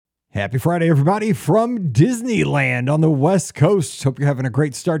Happy Friday, everybody, from Disneyland on the West Coast. Hope you're having a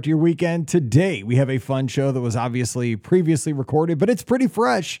great start to your weekend. Today, we have a fun show that was obviously previously recorded, but it's pretty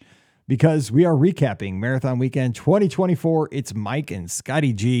fresh because we are recapping Marathon Weekend 2024. It's Mike and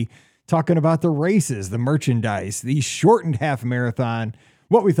Scotty G talking about the races, the merchandise, the shortened half marathon,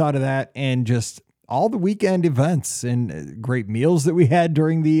 what we thought of that, and just all the weekend events and great meals that we had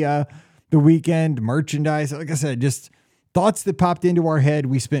during the weekend, merchandise. Like I said, just thoughts that popped into our head.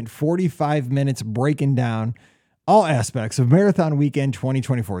 We spent 45 minutes breaking down all aspects of Marathon Weekend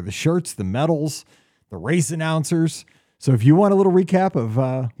 2024, the shirts, the medals, the race announcers. So if you want a little recap of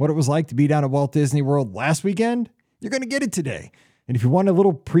what it was like to be down at Walt Disney World last weekend, you're going to get it today. And if you want a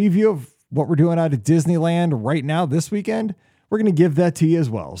little preview of what we're doing out at Disneyland right now this weekend, we're going to give that to you as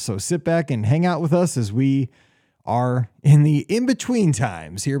well. So sit back and hang out with us as we are in the in-between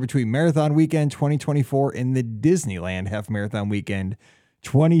times here between Marathon Weekend 2024 and the Disneyland Half Marathon Weekend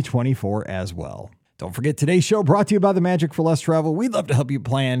 2024 as well. Don't forget, today's show brought to you by the Magic for Less Travel. We'd love to help you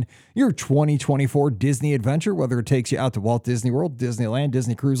plan your 2024 Disney adventure, whether it takes you out to Walt Disney World, Disneyland,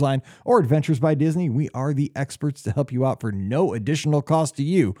 Disney Cruise Line, or Adventures by Disney. We are the experts to help you out for no additional cost to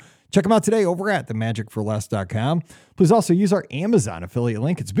you. Check them out today over at themagicforless.com. Please also use our Amazon affiliate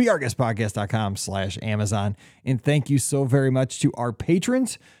link. It's beourguestpodcast.com/Amazon. And thank you so very much to our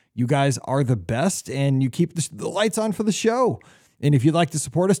patrons. You guys are the best, and you keep the lights on for the show. And if you'd like to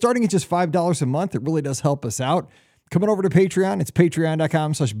support us, starting at just $5 a month, it really does help us out. Coming over to Patreon, it's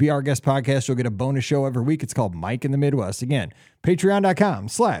patreon.com/beourguestpodcast. You'll get a bonus show every week. It's called Mike in the Midwest. Again,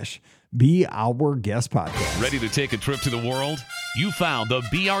 patreon.com/beourguestpodcast. Ready to take a trip to the world? You found the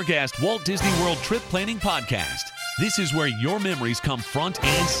Be Our Guest Walt Disney World Trip Planning Podcast. This is where your memories come front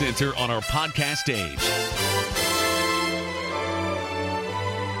and center on our podcast stage.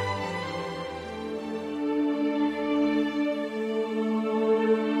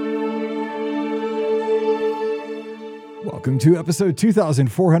 Welcome to episode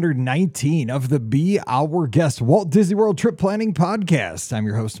 2419 of the Be Our Guest Walt Disney World Trip Planning Podcast. I'm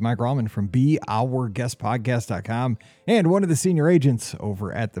your host, Mike Rallman from beourguestpodcast.com and one of the senior agents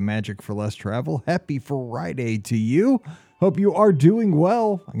over at the Magic for Less Travel. Happy Friday to you. Hope you are doing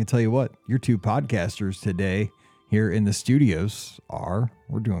well. I can tell you what, your two podcasters today here in the studios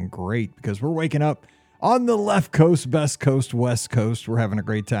we're doing great because we're waking up on the left coast, best coast, west coast. We're having a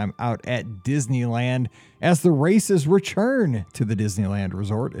great time out at Disneyland as the races return to the Disneyland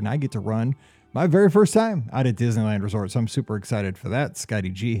Resort, and I get to run my very first time out at Disneyland Resort, so I'm super excited for that. Scotty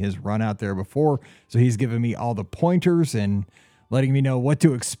G has run out there before, so he's giving me all the pointers and letting me know what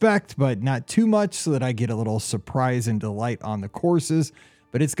to expect, but not too much so that I get a little surprise and delight on the courses.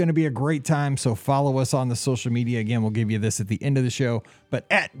 But it's going to be a great time, so follow us on the social media. Again, we'll give you this at the end of the show, but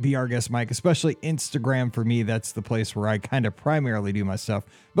at Be Our Guest Mike, especially Instagram for me, that's the place where I kind of primarily do my stuff,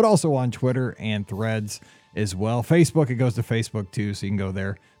 but also on Twitter and Threads as well. Facebook, it goes to Facebook too, so you can go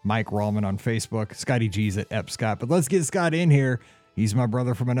there. Mike Rallman on Facebook, Scotty G's at Epscott. But let's get Scott in here. He's my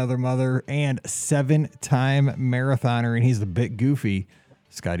brother from another mother and 7-time marathoner, and he's the bit goofy.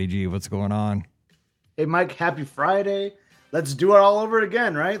 Scotty G, what's going on? Hey, Mike, happy Friday. Let's do it all over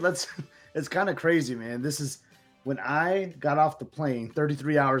again, right? It's kind of crazy, man. This is when I got off the plane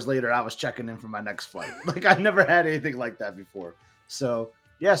 33 hours later, I was checking in for my next flight. Like, I've never had anything like that before. So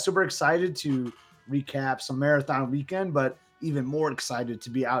yeah, super excited to recap some marathon weekend, but even more excited to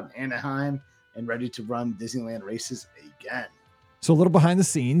be out in Anaheim and ready to run Disneyland races again. So a little behind the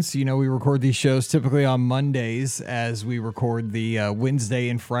scenes, we record these shows typically on Mondays as we record the Wednesday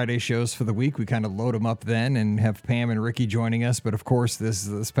and Friday shows for the week. We kind of load them up then and have Pam and Ricky joining us. But of course,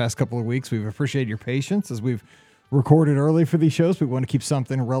 this past couple of weeks, we've appreciated your patience as we've recorded early for these shows. We want to keep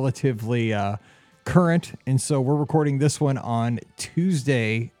something relatively current. And so we're recording this one on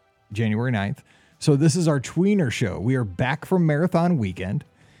Tuesday, January 9th. So this is our tweener show. We are back from Marathon Weekend,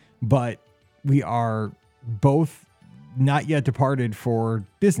 but we are both not yet departed for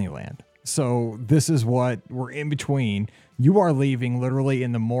Disneyland. So this is what we're in between. You are leaving literally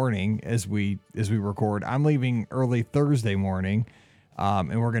in the morning as we record. I'm leaving early Thursday morning,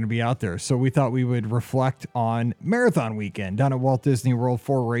 and we're going to be out there. So we thought we would reflect on Marathon Weekend down at Walt Disney World.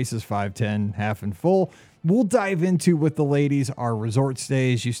 4 races, 5, 10, half, and full. We'll dive into with the ladies our resort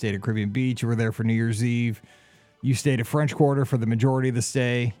stays. You stayed at Caribbean Beach. You were there for New Year's Eve. You stayed at French Quarter for the majority of the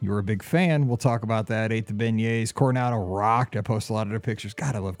stay. You were a big fan. We'll talk about that. Ate the beignets. Coronado rocked. I posted a lot of their pictures.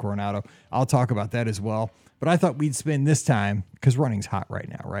 God, I love Coronado. I'll talk about that as well. But I thought we'd spend this time, because running's hot right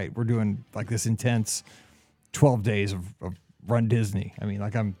now, right? We're doing like this intense 12 days of Run Disney. I mean,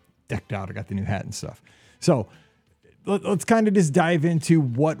 like I'm decked out. I got the new hat and stuff. So let's kind of just dive into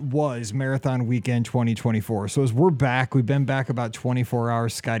what was Marathon Weekend 2024. So as we're back, we've been back about 24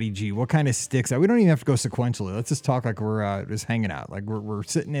 hours. Scotty G, what kind of sticks out? We don't even have to go sequentially. Let's just talk like we're just hanging out, like we're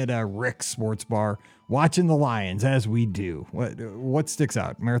sitting at a Rick's Sports Bar watching the Lions as we do. What sticks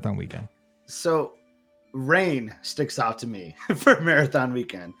out Marathon Weekend? So rain sticks out to me for Marathon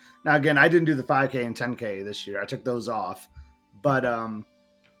Weekend. Now again, I didn't do the 5K and 10K this year. I took those off, but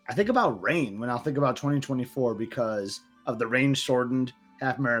I think about rain when I'll think about 2024 because of the rain shortened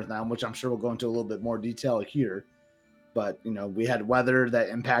half marathon, which I'm sure we'll go into a little bit more detail here. But, we had weather that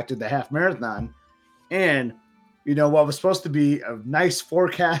impacted the half marathon. And, what was supposed to be a nice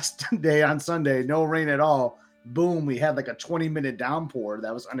forecast day on Sunday, no rain at all. Boom, we had like a 20-minute downpour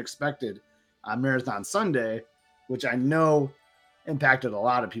that was unexpected on Marathon Sunday, which I know impacted a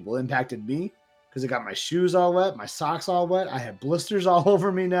lot of people. It impacted me because it got my shoes all wet, my socks all wet. I have blisters all over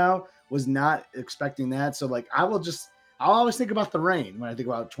me now. Was not expecting that. So I'll always think about the rain when I think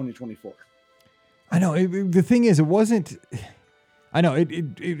about 2024. I know. The thing is, it wasn't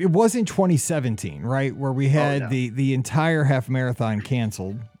 2017, right? Where we had the entire half marathon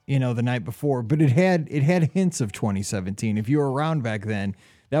canceled, the night before, but it had hints of 2017. If you were around back then,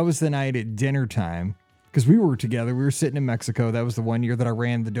 that was the night at dinner time. Because we were together. We were sitting in Mexico. That was the one year that I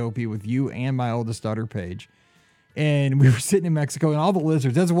ran the Dopey with you and my oldest daughter, Paige. And we were sitting in Mexico and all the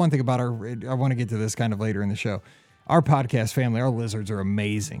lizards. That's one thing about I want to get to this kind of later in the show. Our podcast family, our lizards are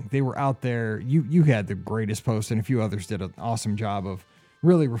amazing. They were out there. You had the greatest post and a few others did an awesome job of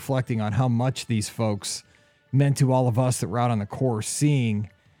really reflecting on how much these folks meant to all of us that were out on the course, seeing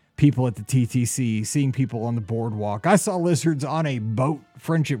people at the TTC, seeing people on the boardwalk. I saw lizards on a boat,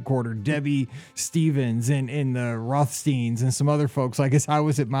 Friendship Quarter, Debbie Stevens and the Rothsteins and some other folks. I guess I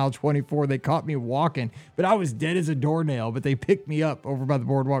was at mile 24. They caught me walking, but I was dead as a doornail, but they picked me up over by the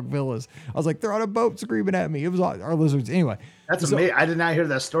Boardwalk Villas. I was like, they're on a boat screaming at me. It was our lizards. Anyway. That's amazing. I did not hear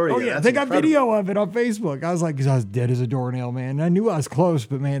that story. Oh, yeah. They got video of it on Facebook. I was like, because I was dead as a doornail, man. And I knew I was close,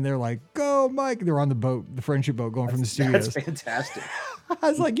 but man, they're like, go, Mike. They're on the boat, the Friendship boat going from the studios. That's fantastic. I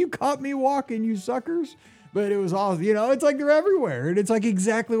was like, you caught me walking, you suckers. But it was awesome. It's like they're everywhere. And it's like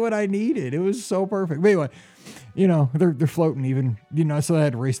exactly what I needed. It was so perfect. But anyway, they're floating even, so I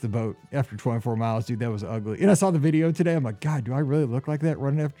had to race the boat after 24 miles. Dude, that was ugly. And I saw the video today. I'm like, God, do I really look like that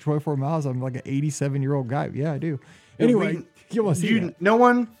running after 24 miles? I'm like an 87-year-old guy. Yeah, I do. Anyway, you want to see that? No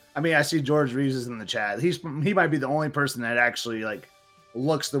one, I see George Reeves is in the chat. He might be the only person that actually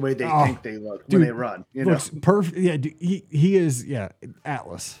looks the way they think they look when they run. Looks perfect. Yeah, dude, he is. Yeah,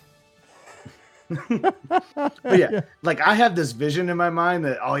 Atlas. But yeah, I have this vision in my mind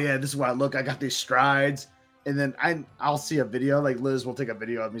that this is what I look. I got these strides, and then I'll see a video. Liz will take a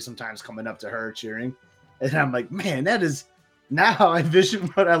video of me sometimes coming up to her cheering, and I'm like, man, that is now I envision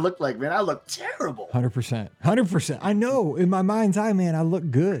what I look like. Man, I look terrible. 100%. I know in my mind's eye, man, I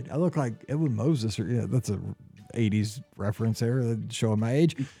look good. I look like Edwin Moses, or that's a 80s reference there, showing my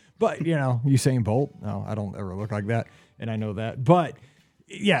age. But Usain Bolt, no, I don't ever look like that, and I know that. But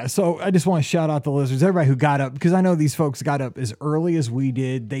yeah, so I just want to shout out the lizards, everybody who got up, because I know these folks got up as early as we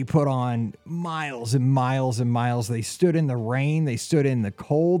did. They put on miles and miles and miles. They stood in the rain, they stood in the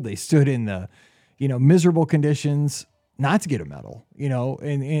cold, they stood in the miserable conditions, not to get a medal,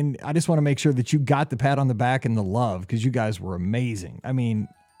 and I just want to make sure that you got the pat on the back and the love, because you guys were amazing. I mean,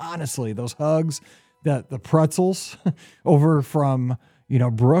 honestly, those hugs, the pretzels over from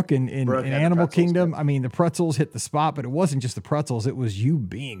Brooke and Animal Kingdom. I mean, the pretzels hit the spot, but it wasn't just the pretzels. It was you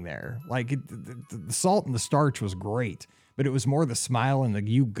being there. The salt and the starch was great, but it was more the smile and the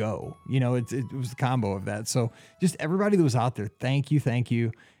you go. It was the combo of that. So just everybody that was out there, thank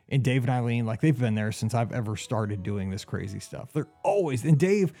you. And Dave and Eileen, they've been there since I've ever started doing this crazy stuff. They're always, and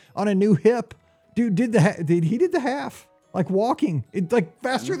Dave on a new hip, dude, did the half. Walking, it's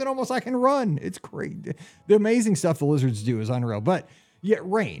faster than almost I can run. It's great. The amazing stuff the lizards do is unreal. But yet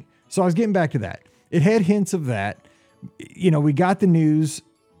rain. So I was getting back to that. It had hints of that. We got the news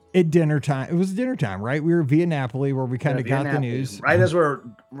at dinner time. It was dinner time, right? We were via Napoli where we kind of got the news. Right as we're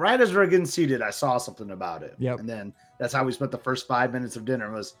getting seated, I saw something about it. Yep. And then that's how we spent the first 5 minutes of dinner,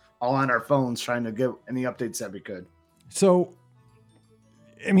 was all on our phones trying to get any updates that we could. So,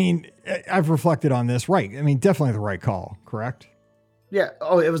 I've reflected on this, right? Definitely the right call, correct? Yeah.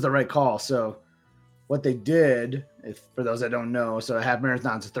 Oh, it was the right call. So what they did, for those that don't know, so a half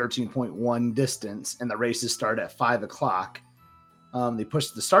marathon's a 13.1 distance, and the races start at 5:00. They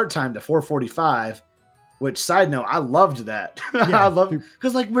pushed the start time to 4:45, which, side note, I loved that. Yeah, I loved,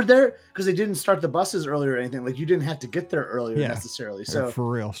 because we're there because they didn't start the buses earlier or anything. You didn't have to get there earlier necessarily. So for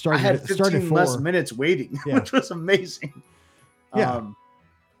real, I had 15 less minutes waiting, which was amazing. Yeah.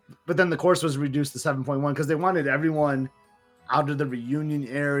 but then the course was reduced to 7.1 because they wanted everyone out of the reunion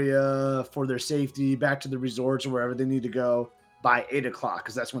area for their safety, back to the resorts or wherever they need to go by 8 o'clock,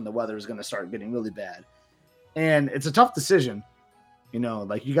 because that's when the weather is going to start getting really bad. And it's a tough decision.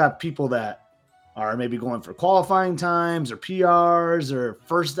 Like you got people that are maybe going for qualifying times or PRs or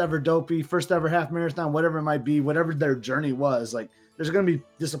first ever dopey, first ever half marathon, whatever it might be, whatever their journey was. Like there's going to be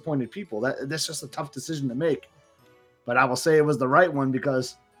disappointed people. That's just a tough decision to make. But I will say it was the right one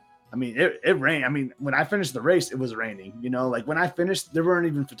because, it rained. When I finished the race, it was raining. Like when I finished, there weren't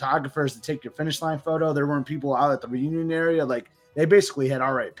even photographers to take your finish line photo. There weren't people out at the reunion area. Like they basically had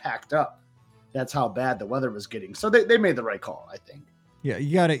already packed up. That's how bad the weather was getting. So they made the right call, I think. Yeah,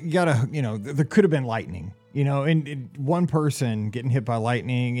 you gotta, there could have been lightning, and one person getting hit by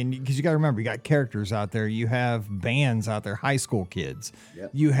lightning. And because you gotta remember, you got characters out there, you have bands out there, high school kids,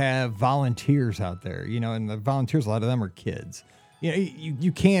 you have volunteers out there, and the volunteers, a lot of them are kids.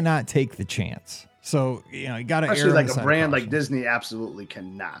 You cannot take the chance. So, you gotta, especially like a brand like Disney absolutely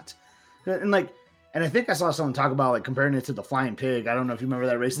cannot. And I think I saw someone talk about like comparing it to the Flying Pig. I don't know if you remember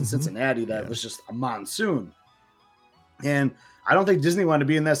that race in Cincinnati that was just a monsoon. And I don't think Disney wanted to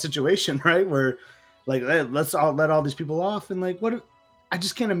be in that situation, right? Where like, let's let all these people off. And like, I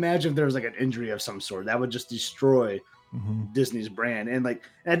just can't imagine if there was like an injury of some sort that would just destroy Disney's brand. And like,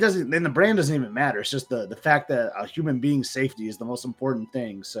 and the brand doesn't even matter. It's just the fact that a human being's safety is the most important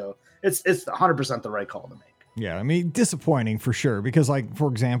thing. So it's 100% the right call to make. Yeah, disappointing for sure. Because like, for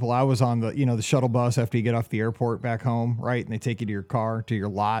example, I was on the shuttle bus after you get off the airport back home, right? And they take you to your car, to your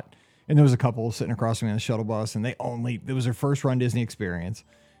lot. And there was a couple sitting across from me on the shuttle bus, and it was their first Run Disney experience,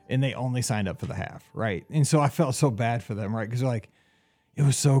 and they only signed up for the half, right? And so I felt so bad for them, right? Because like, it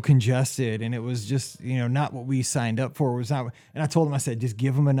was so congested, and it was just, not what we signed up for. It was not. And I told them, I said, just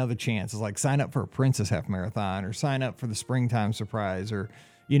give them another chance. It's like, sign up for a Princess Half Marathon, or sign up for the Springtime Surprise, or,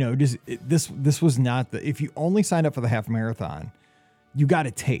 this was not if you only signed up for the half marathon, you got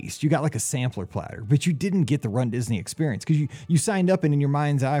a taste. You got like a sampler platter, but you didn't get the Run Disney experience because you signed up, and in your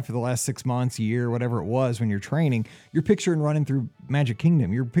mind's eye for the last 6 months, a year, whatever it was, when you're training, you're picturing running through Magic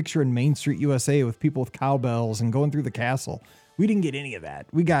Kingdom. You're picturing Main Street USA with people with cowbells and going through the castle. We didn't get any of that.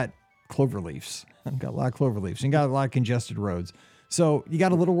 We got cloverleafs. Got a lot of cloverleafs and got a lot of congested roads. So you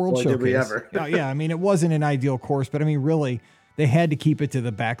got a little World Showcase. Did we ever? Yeah, it wasn't an ideal course, but really, they had to keep it to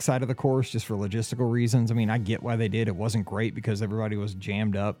the backside of the course just for logistical reasons. I get why they did. It wasn't great because everybody was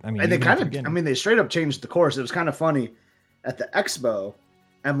jammed up. And they they straight up changed the course. It was kind of funny at the expo.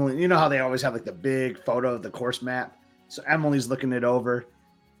 Emily, you know how they always have like the big photo of the course map. So Emily's looking it over,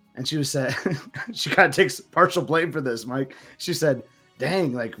 and she said, she kind of takes partial blame for this, Mike. She said,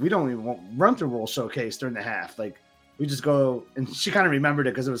 "Dang, like we don't even run through World Showcase during the half. Like we just go." And she kind of remembered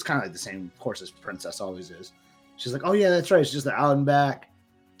it because it was kind of like the same course as Princess always is. She's like, "Oh yeah, that's right. It's just the out and back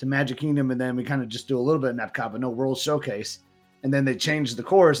to Magic Kingdom, and then we kind of just do a little bit in Epcot, but no World Showcase." And then they changed the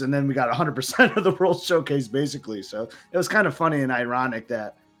course, and then we got 100% of the World Showcase basically. So it was kind of funny and ironic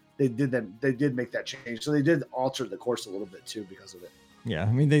that they did that. They did make that change, so they did alter the course a little bit too because of it. Yeah,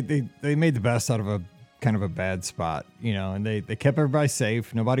 they made the best out of a kind of a bad spot, and they kept everybody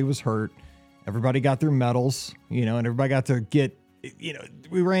safe. Nobody was hurt. Everybody got their medals, and everybody got to get.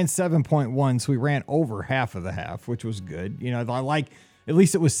 We ran 7.1, so we ran over half of the half, which was good. I like, at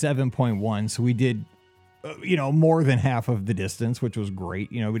least it was 7.1, so we did, more than half of the distance, which was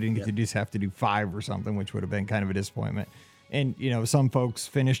great. We didn't get to just have to do 5 or something, which would have been kind of a disappointment. And, some folks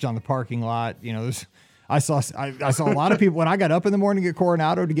finished on the parking lot. I saw a lot of people when I got up in the morning at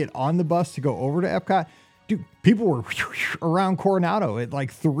Coronado to get on the bus to go over to Epcot. Dude, people were around Coronado at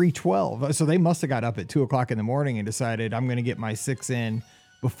like 3:12. So they must have got up at 2:00 in the morning and decided I'm going to get my 6 in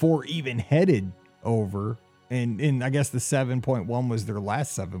before even headed over. And I guess the 7.1 was their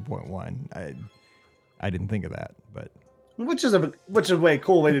last 7.1. I didn't think of that, but which is a way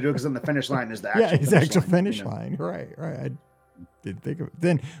cool way to do it because then the finish line is the actual finish line. Right. I didn't think of it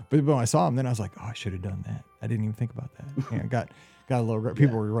then, but when I saw him, then I was like, oh, I should have done that. I didn't even think about that. Got a little.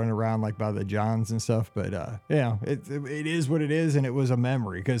 People were running around like by the Johns and stuff, but it is what it is, and it was a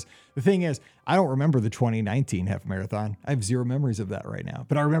memory. Because the thing is, I don't remember the 2019 half marathon. I have zero memories of that right now.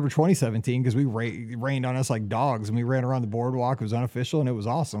 But I remember 2017 because we rained on us like dogs, and we ran around the boardwalk. It was unofficial, and it was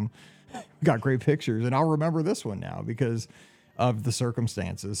awesome. We got great pictures, and I'll remember this one now because of the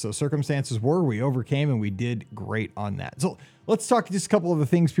circumstances. So we overcame, and we did great on that. So let's talk just a couple of the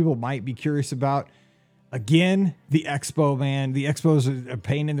things people might be curious about. Again, the expo, man. The expo is a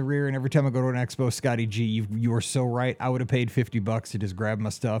pain in the rear, and every time I go to an expo, Scotty G, you are so right. I would have paid $50 to just grab my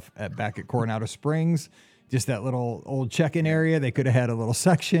stuff back at Coronado Springs, just that little old check-in area. They could have had a little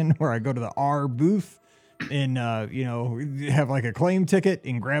section where I go to the R booth, and have like a claim ticket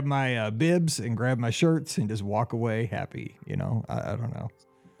and grab my bibs and grab my shirts and just walk away happy. I don't know,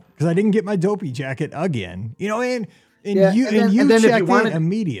 because I didn't get my dopey jacket again. And you checked in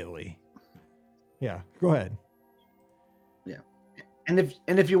immediately. Yeah, go ahead. Yeah, and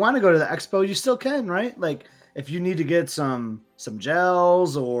if you want to go to the expo, you still can, right? Like if you need to get some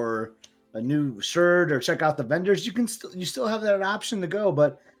gels or a new shirt or check out the vendors, you still have that option to go.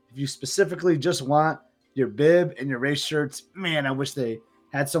 But if you specifically just want your bib and your race shirts, man, I wish they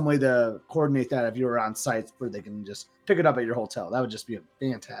had some way to coordinate that if you were on site where they can just pick it up at your hotel. That would just be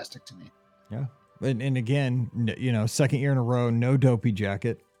fantastic to me. Yeah. And again, second year in a row, no dopey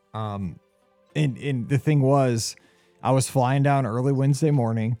jacket. And the thing was, I was flying down early Wednesday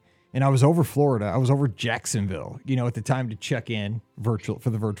morning and I was over Florida. I was over Jacksonville, at the time to check in for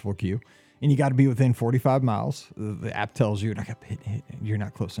the virtual queue. And you got to be within 45 miles. The app tells you, and I got hit. You're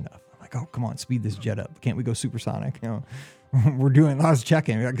not close enough. I'm like, oh, come on, speed this jet up. Can't we go supersonic? I was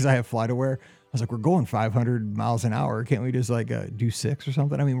checking because I have FlightAware. I was like, we're going 500 miles an hour. Can't we just do 6 or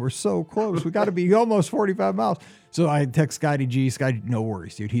something? I mean, we're so close. We got to be almost 45 miles. So I text Scotty G. Scotty, no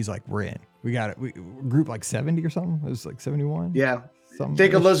worries, dude. He's like, we're in. We got it. We group like 70 or something. It was like 71. Yeah.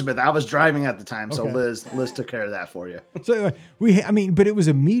 Take Elizabeth. I was driving at the time, so Liz took care of that for you. So but it was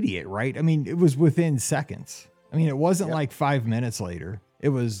immediate, right? I mean, it was within seconds. I mean, it wasn't like 5 minutes later. It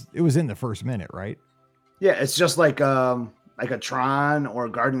was in the first minute, right? Yeah, it's just like a Tron or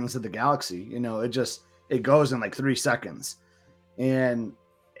Guardians of the Galaxy. It goes in like 3 seconds, and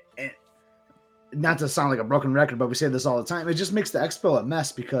not to sound like a broken record, but we say this all the time. It just makes the expo a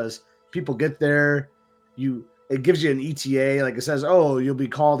mess because people get there, it gives you an ETA, like it says, oh, you'll be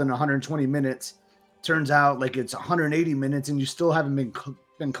called in 120 minutes. Turns out like it's 180 minutes and you still haven't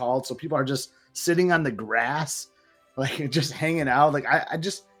been called. So people are just sitting on the grass, like just hanging out. Like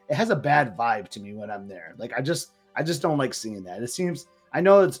it has a bad vibe to me when I'm there. Like I just don't like seeing that. It seems, I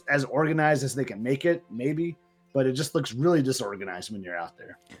know it's as organized as they can make it, maybe, but it just looks really disorganized when you're out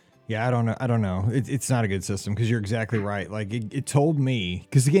there. Yeah, I don't know. It's not a good system because you're exactly right. Like it told me,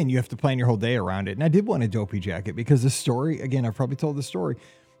 because again, you have to plan your whole day around it. And I did want a dopey jacket because the story, again, I've probably told the story.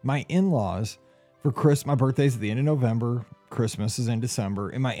 My in-laws for Christmas, my birthday's at the end of November, Christmas is in December,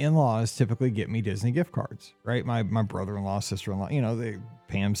 and my in-laws typically get me Disney gift cards, right? My brother-in-law, sister-in-law, they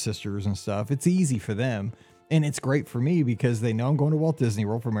Pam's sisters and stuff. It's easy for them. And it's great for me because they know I'm going to Walt Disney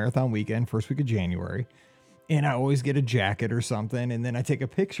World for Marathon Weekend, first week of January. And I always get a jacket or something. And then I take a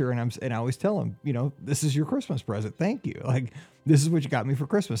picture and I always tell them, this is your Christmas present. Thank you. Like, this is what you got me for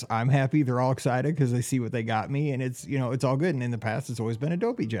Christmas. I'm happy. They're all excited because they see what they got me. And it's, it's all good. And in the past, it's always been a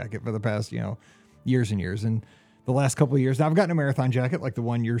dopey jacket for the past, years and years. And the last couple of years, now I've gotten a marathon jacket like the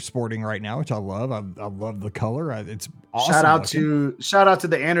one you're sporting right now, which I love. I love the color. It's awesome. Shout out to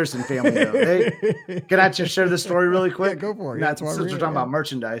the Anderson family, though. Can I just share this story really quick? Yeah, go for it. Since we're talking about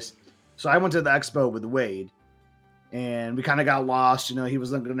merchandise. So I went to the expo with Wade. And we kind of got lost. He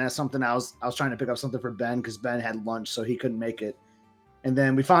was looking at something. I was trying to pick up something for Ben because Ben had lunch, so he couldn't make it. And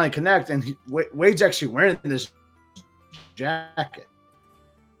then we finally connect, and Wade's actually wearing this jacket.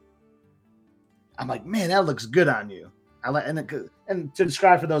 I'm like, man, that looks good on you. And to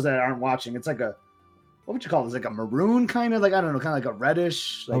describe for those that aren't watching, it's like what would you call this? Like a maroon kind of, like, I don't know, kind of like a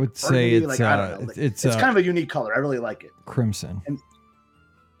reddish. Like I would say it's I don't know. It's kind of a unique color. I really like it. Crimson. And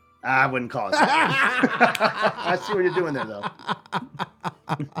I wouldn't call it that. I see what you're doing there, though.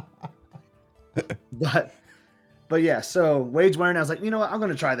 But yeah, so Wade's wearing it. I was like, you know what? I'm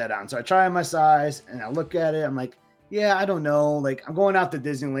going to try that on. So I try on my size, and I look at it. I'm like, yeah, I don't know. Like, I'm going out to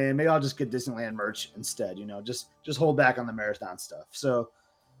Disneyland. Maybe I'll just get Disneyland merch instead, just hold back on the marathon stuff. So,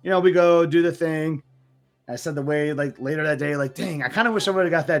 we go do the thing. I said the way, like, later that day, like, dang, I kind of wish I would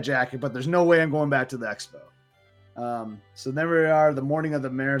have got that jacket, but there's no way I'm going back to the expo. So there we are, the morning of the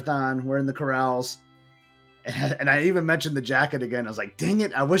marathon. We're in the corrals, and I even mentioned the jacket again. I was like, dang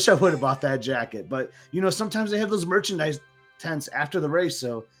it, I wish I would have bought that jacket. But sometimes they have those merchandise tents after the race.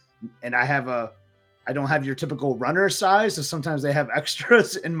 So, and I don't have your typical runner size, so sometimes they have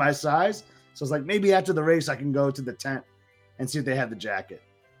extras in my size. So it's like, maybe after the race I can go to the tent and see if they have the jacket.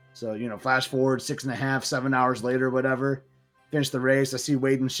 So flash forward 6.5, 7 hours later, whatever. Finish the race. I see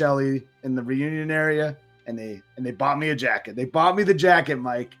Wade and Shelly in the reunion area. And they bought me a jacket. They bought me the jacket,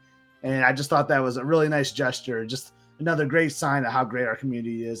 Mike. And I just thought that was a really nice gesture. Just another great sign of how great our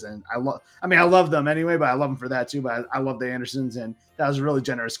community is. And I love them anyway, but I love them for that too. But I love the Andersons, and that was a really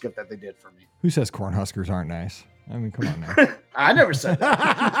generous gift that they did for me. Who says Cornhuskers aren't nice? I mean, come on now. I never said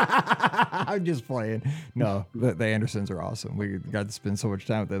that. I'm just playing. No, the Andersons are awesome. We got to spend so much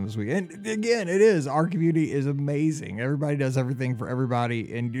time with them this week. And again, it is. Our community is amazing. Everybody does everything for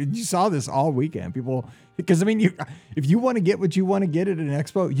everybody. And you saw this all weekend. People, because I mean, if you want to get what you want to get at an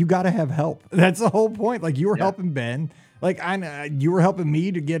expo, you got to have help. That's the whole point. Like you were helping Ben. Like you were helping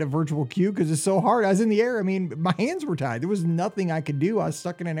me to get a virtual queue because it's so hard. I was in the air. I mean, my hands were tied. There was nothing I could do. I was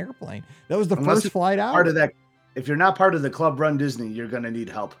stuck in an airplane. That was the first flight out. Part of that. If you're not part of the club Run Disney, you're going to need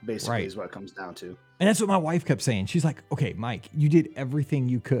help, basically, right. Is what it comes down to. And that's what my wife kept saying. She's like, okay, Mike, you did everything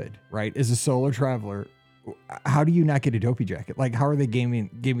you could, right? As a solo traveler, how do you not get a dopey jacket? Like, how are they gaming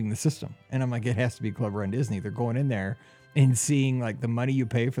the system? And I'm like, it has to be Club Run Disney. They're going in there and seeing like the money you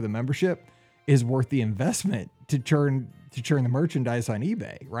pay for the membership is worth the investment to churn the merchandise on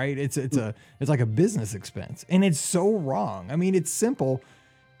eBay, right? It's like a business expense. And it's so wrong. I mean, it's simple.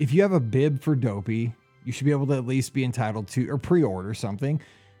 If you have a bib for dopey, you should be able to at least be entitled to, or pre-order something,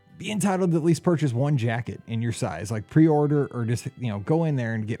 be entitled to at least purchase one jacket in your size, like pre-order or just, go in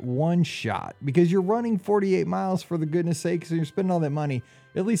there and get one shot because you're running 48 miles for the goodness sake. So you're spending all that money,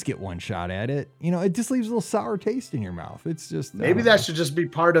 at least get one shot at it. It just leaves a little sour taste in your mouth. It's just, maybe that should just be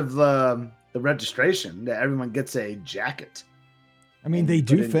part of the registration that everyone gets a jacket. I mean, they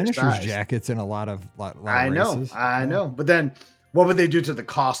do finishers jackets in a lot of races. I know. But then what would they do to the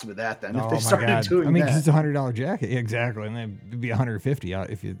cost with that then? If they started doing that? I mean, because it's a $100 jacket. exactly. And then it'd be $150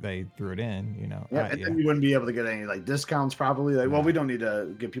 if they threw it in, Yeah. And then you wouldn't be able to get any like discounts probably. Like, well, we don't need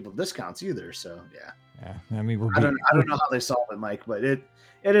to give people discounts either. So yeah. Yeah. I mean, I don't know how they solve it, Mike, but it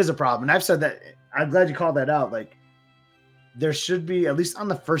is a problem. And I've said that. I'm glad you called that out. Like, there should be, at least on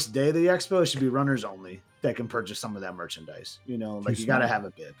the first day of the expo, it should be runners only that can purchase some of that merchandise. Like you got to have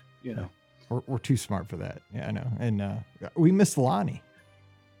a bib, Yeah. We're too smart for that. Yeah, I know. And we missed Lonnie.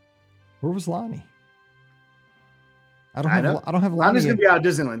 Where was Lonnie? I don't have Lonnie. Lonnie's going to be out at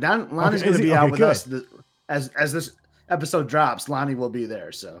Disneyland. Lonnie's going to be out with us as this episode drops. Lonnie will be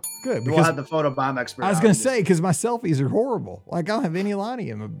there. So good. We'll have the photo bomb expert. I was going to say, because my selfies are horrible. Like I don't have any Lonnie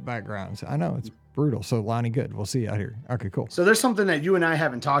in the background. So I know it's brutal. So Lonnie, good. We'll see you out here. Okay, cool. So there's something that you and I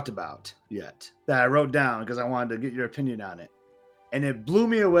haven't talked about yet that I wrote down because I wanted to get your opinion on it. And it blew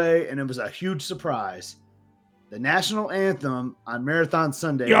me away, and it was a huge surprise. The national anthem on Marathon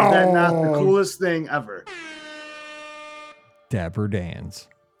Sunday. Is that not the coolest thing ever? Dapper Dans.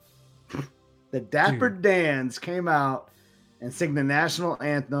 The Dapper Dans came out and sang the national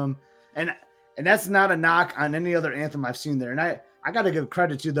anthem. And that's not a knock on any other anthem I've seen there. And I got to give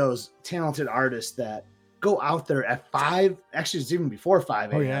credit to those talented artists that go out there at 5. Actually, it's even before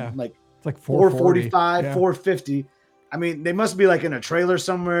 5 a.m. Oh, yeah. Like it's like 4:45, 4:50. I mean, they must be like in a trailer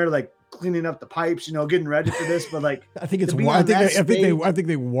somewhere, like cleaning up the pipes, getting ready for this. But like, I think it's I think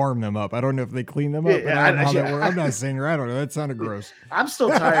they warm them up. I don't know if they clean them up. I'm not saying I don't know. That sounded gross. I'm still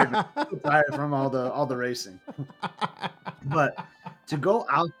tired. From all the racing. But to go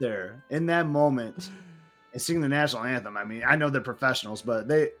out there in that moment and sing the national anthem, I mean, I know they're professionals,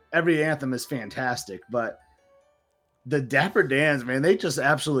 but every anthem is fantastic. But the Dapper Dans, man, they just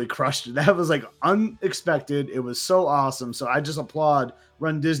absolutely crushed it. That was like unexpected. It was so awesome. So I just applaud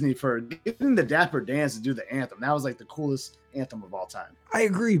Run Disney for getting the Dapper Dans to do the anthem. That was like the coolest anthem of all time. I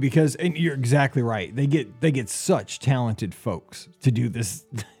agree and you're exactly right. They get such talented folks to do this.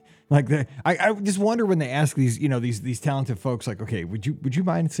 I just wonder when they ask these, these talented folks, like, okay, would you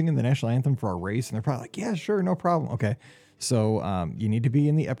mind singing the national anthem for our race? And they're probably like, yeah, sure, no problem. Okay. So you need to be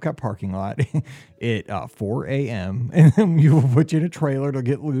in the Epcot parking lot at 4 a.m. and then we'll put you in a trailer to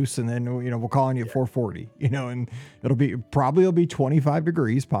get loose, and then we'll call on you at 4:40. And it'll be 25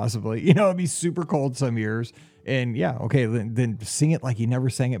 degrees possibly. It'll be super cold some years, and okay, then sing it like you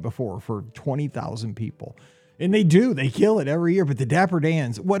never sang it before for 20,000 people, and they kill it every year. But the Dapper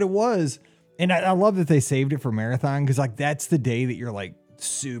Dans, what it was, and I love that they saved it for Marathon because like that's the day that you're like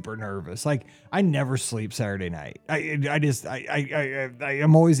super nervous. Like I never sleep Saturday night. I'm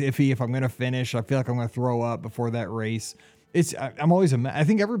always iffy if I'm going to finish. I feel like I'm going to throw up before that race. I'm always I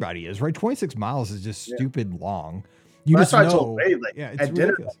think everybody is, right? 26 miles is just stupid long. That's what I told Ray, it's at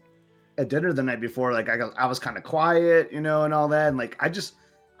ridiculous. Dinner the night before, like I was kind of quiet, and all that. And like, I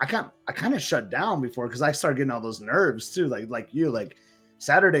kind of shut down before because I started getting all those nerves too. Like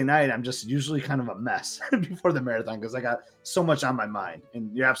Saturday night, I'm just usually kind of a mess before the marathon because I got so much on my mind.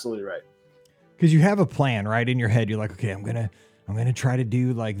 And you're absolutely right. Because you have a plan, right? In your head, you're like, okay, I'm gonna try to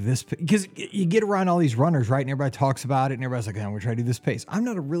do like this, because you get around all these runners, right? And everybody talks about it, and everybody's like, I'm gonna try to do this pace. I'm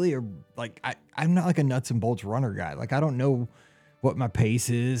not I'm not like a nuts and bolts runner guy. Like I don't know what my pace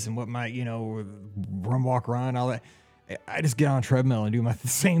is and what my run, walk, run, all that. I just get on a treadmill and do the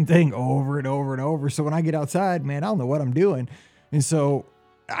same thing over and over and over. So when I get outside, man, I don't know what I'm doing. And so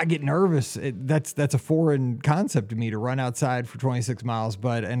I get nervous. That's a foreign concept to me to run outside for 26 miles,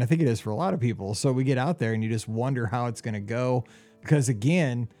 and I think it is for a lot of people. So we get out there and you just wonder how it's going to go because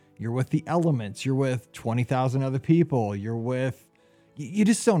again, you're with the elements, you're with 20,000 other people, you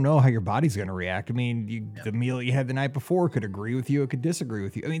just don't know how your body's going to react. I mean, the meal you had the night before could agree with you. It could disagree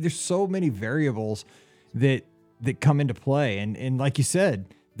with you. I mean, there's so many variables that come into play. And like you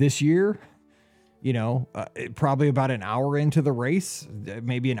said, this year, probably about an hour into the race,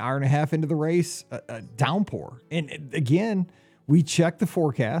 maybe an hour and a half into the race, a downpour. And again, we checked the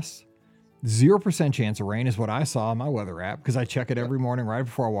forecast. 0% chance of rain is what I saw on my weather app because I check it every morning right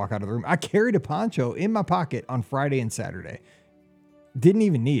before I walk out of the room. I carried a poncho in my pocket on Friday and Saturday. Didn't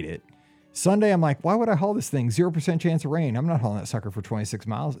even need it. Sunday, I'm like, why would I haul this thing? 0% chance of rain. I'm not hauling that sucker for 26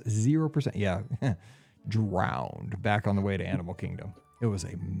 miles. 0%. Yeah. Drowned back on the way to Animal Kingdom. It was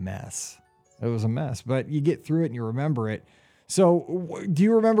a mess. But you get through it and you remember it. So do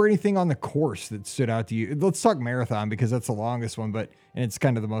you remember anything on the course that stood out to you? Let's talk marathon because that's the longest one, and it's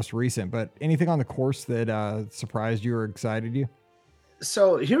kind of the most recent, but anything on the course that surprised you or excited you?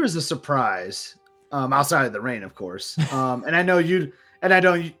 So here was a surprise, outside of the rain, of course. And I know you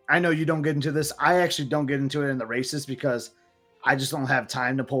don't get into this. I actually don't get into it in the races because I just don't have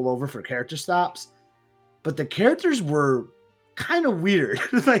time to pull over for character stops. But the characters were kind of weird.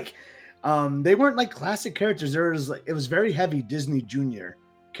 They weren't like classic characters. It was very heavy Disney Junior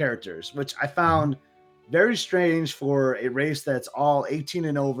characters, which I found very strange for a race that's all 18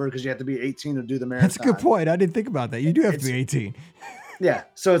 and over because you have to be 18 to do the marathon. That's a good point. I didn't think about that. You do have to be 18. Yeah.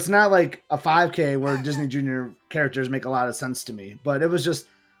 So it's not like a 5K where Disney Junior characters make a lot of sense to me, but it was just,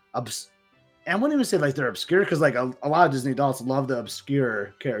 I wouldn't even say like they're obscure because like a lot of Disney adults love the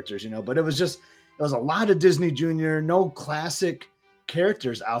obscure characters, but it was a lot of Disney Junior, no classic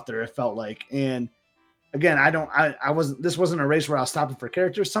characters out there. It felt like, and again, this wasn't a race where I was stopping for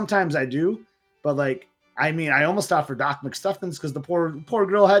characters. Sometimes I do, but I almost stopped for Doc McStuffins because the poor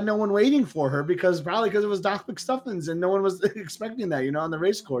girl had no one waiting for her because it was Doc McStuffins and no one was expecting that, on the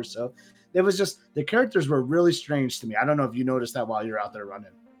race course. So it was just, the characters were really strange to me. I don't know if you noticed that while you're out there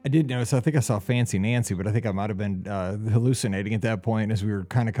running. I did notice. I think I saw Fancy Nancy, but I think I might have been hallucinating at that point as we were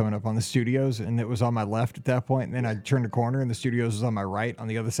kind of coming up on the studios, and it was on my left at that point. And then I turned a corner, and the studios was on my right on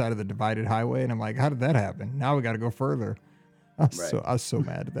the other side of the divided highway. And I'm like, how did that happen? Now we got to go further. I was so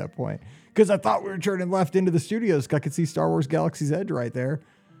mad at that point because I thought we were turning left into the studios. I could see Star Wars Galaxy's Edge right there.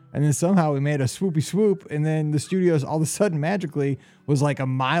 And then somehow we made a swoopy swoop, and then the studios all of a sudden magically was like a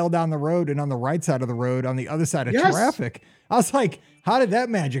mile down the road and on the right side of the road on the other side of traffic. I was like, how did that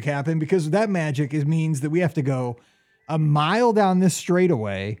magic happen? Because that magic means that we have to go a mile down this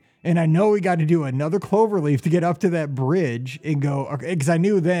straightaway, and I know we got to do another cloverleaf to get up to that bridge and go, okay, because I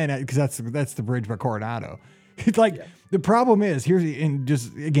knew then, because that's the bridge by Coronado. It's like, the problem is we're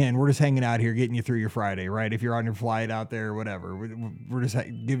just hanging out here, getting you through your Friday, right? If you're on your flight out there or whatever, we're just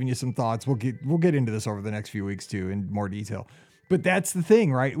giving you some thoughts. We'll get into this over the next few weeks too, in more detail. But that's the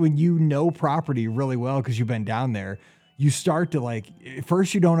thing, right? When you know property really well, because you've been down there, you start to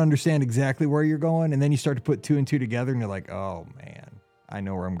first you don't understand exactly where you're going. And then you start to put two and two together and you're like, oh man, I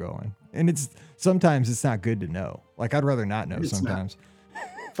know where I'm going. And sometimes it's not good to know. Like, I'd rather not know sometimes.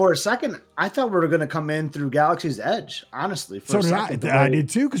 For a second, I thought we were going to come in through Galaxy's Edge, honestly. I did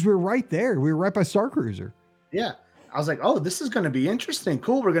too, because we were right there. We were right by Star Cruiser. Yeah. I was like, oh, this is going to be interesting.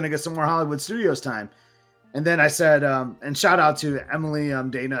 Cool. We're going to get some more Hollywood Studios time. And then I said, and shout out to Emily,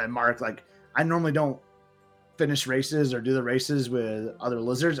 Dana, and Mark. I normally don't finish races or do the races with other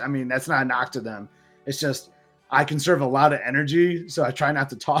lizards. I mean, that's not a knock to them. It's just, I conserve a lot of energy. So I try not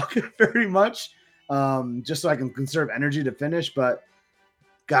to talk very much, just so I can conserve energy to finish. But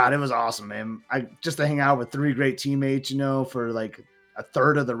God, it was awesome, man. Just to hang out with three great teammates, for a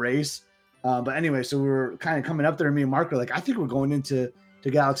third of the race. But anyway, so we were kind of coming up there, and me and Mark were like, I think we're going into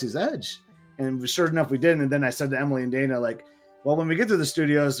Galaxy's Edge. And sure enough, we did. And then I said to Emily and Dana, well, when we get to the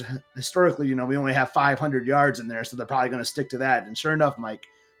studios, historically, we only have 500 yards in there, so they're probably going to stick to that. And sure enough, Mike,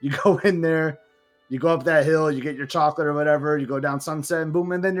 you go in there, you go up that hill, you get your chocolate or whatever, you go down Sunset, and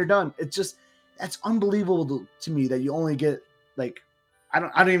boom, and then you're done. It's just, that's unbelievable to me that you only get I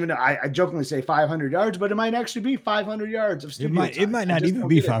don't even know. I jokingly say 500 yards, but it might actually be 500 yards of studio time. It might not even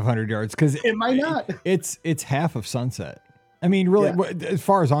be 500 yards because it might not. It's half of Sunset. I mean, really, as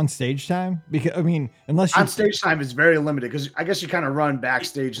far as on stage time, because unless on stage time is very limited because I guess you kind of run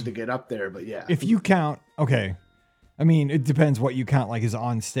backstage to get up there. But yeah, if you count, okay. It depends what you count is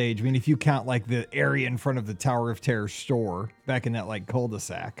on stage. If you count the area in front of the Tower of Terror store back in that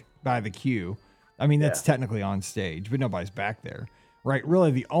cul-de-sac by the queue. I mean, that's technically on stage, but nobody's back there, right?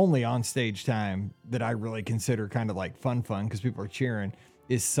 Really, the only on stage time that I really consider kind of like fun because people are cheering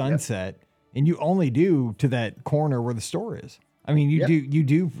is sunset, and you only do to that corner where the store is. I mean, you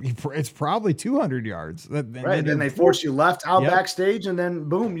do. It's probably 200 yards. Right, then they force you left out backstage, and then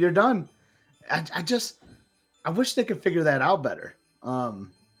boom, you're done. I wish they could figure that out better,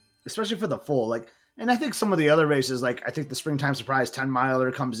 especially for the full. Like, and I think some of the other races, like I think the Springtime Surprise 10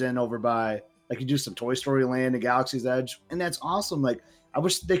 miler comes in over by, like, you do some Toy Story Land and Galaxy's Edge, and that's awesome. Like, I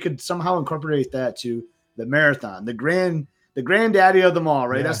wish they could somehow incorporate that to the marathon, the granddaddy of them all,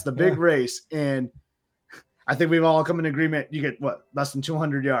 right? That's the big race, and I think we've all come in agreement. You get less than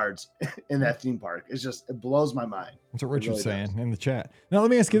 200 yards in that theme park. It blows my mind. That's what Richard's saying in the chat. Now, let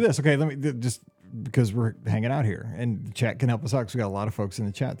me ask you this. Okay, let me just, because we're hanging out here and the chat can help us out because we got a lot of folks in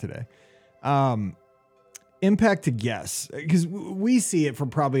the chat today. Impact to guests, because we see it from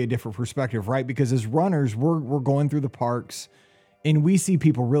probably a different perspective, right? Because as runners, we're going through the parks and we see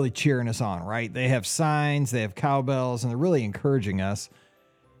people really cheering us on, right? They have signs, they have cowbells, and they're really encouraging us.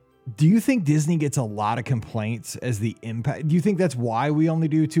 Do you think Disney gets a lot of complaints as the impact? Do you think that's why we only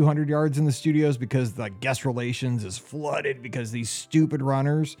do 200 yards in the studios? Because like guest relations is flooded because these stupid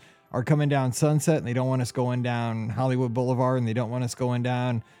runners are coming down Sunset and they don't want us going down Hollywood Boulevard, and they don't want us going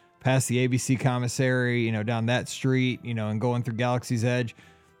down past the ABC commissary, down that street, and going through Galaxy's Edge?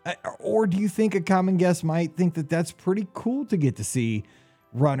 Or do you think a common guest might think that that's pretty cool to get to see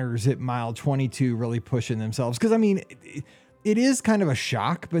runners at mile 22 really pushing themselves? Because I mean, it is kind of a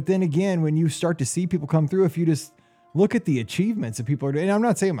shock, but then again, when you start to see people come through, if you just look at the achievements that people are doing, and I'm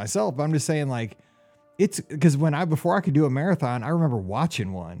not saying myself, but I'm just saying, like, it's because before I could do a marathon, I remember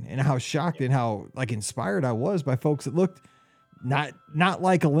watching one and how shocked and how like inspired I was by folks that looked not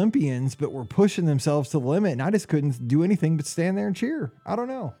like Olympians, but were pushing themselves to the limit. And I just couldn't do anything but stand there and cheer. I don't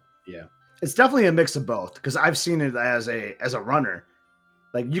know. Yeah, it's definitely a mix of both, because I've seen it as a runner.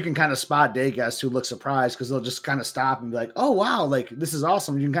 Like, you can kind of spot day guests who look surprised because they'll just kind of stop and be like, "Oh wow, like this is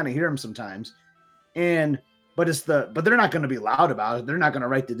awesome." You can kind of hear them sometimes, but they're not going to be loud about it. They're not going to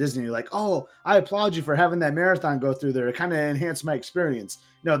write to Disney like, "Oh, I applaud you for having that marathon go through there. It kind of enhanced my experience."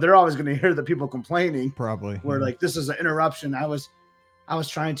 No, they're always going to hear the people complaining. Probably. Where like, this is an interruption. I was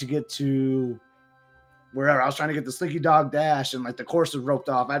trying to get to wherever. I was trying to get the Slinky Dog Dash, and like the course was roped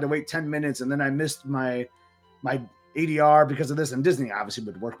off. I had to wait 10 minutes, and then I missed my ADR because of this. And Disney obviously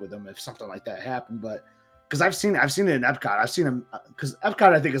would work with them if something like that happened, but because I've seen it in Epcot. I've seen them because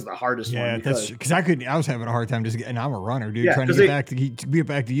Epcot I think is the hardest one. Yeah, that's because I was having a hard time and I'm a runner, dude. Trying to get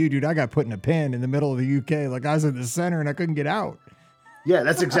back to you, dude. I got put in a pen in the middle of the UK, like I was in the center and I couldn't get out. Yeah,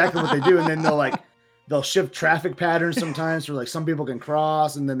 that's exactly what they do. And then they'll shift traffic patterns sometimes for like some people can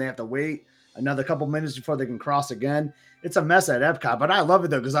cross and then they have to wait another couple minutes before they can cross again. It's a mess at Epcot, but I love it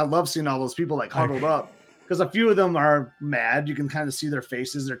though because I love seeing all those people like huddled up. Because a few of them are mad. You can kind of see their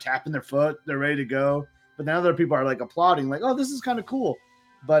faces. They're tapping their foot. They're ready to go. But then other people are like applauding, like, "Oh, this is kind of cool."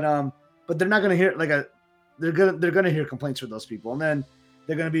 But they're not gonna hear they're gonna hear complaints from those people, and then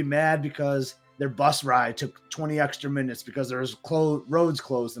they're gonna be mad because their bus ride took 20 extra minutes because there's roads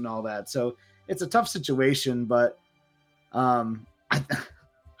closed and all that. So it's a tough situation. But I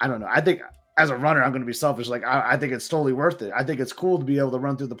don't know. I think as a runner, I'm gonna be selfish. Like I think it's totally worth it. I think it's cool to be able to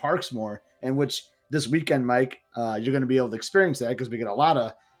run through the parks more, and which this weekend, Mike, you're going to be able to experience that because we get a lot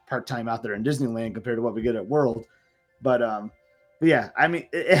of part-time out there in Disneyland compared to what we get at World. But yeah, I mean,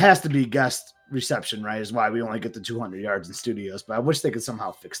 it has to be guest reception, right? Is why we only get the 200 yards in studios. But I wish they could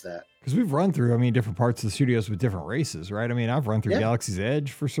somehow fix that. Because we've run through, different parts of the studios with different races, right? I've run through Galaxy's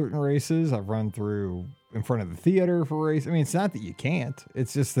Edge for certain races. I've run through in front of the theater for races. It's not that you can't.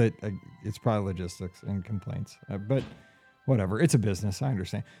 It's just that it's probably logistics and complaints. But whatever. It's a business. I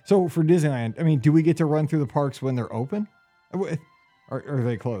understand. So for Disneyland, do we get to run through the parks when they're open? Or are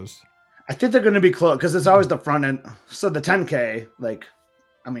they closed? I think they're going to be closed because it's always the front end. So the 10K, what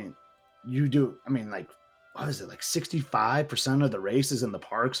is it? Like 65% of the races in the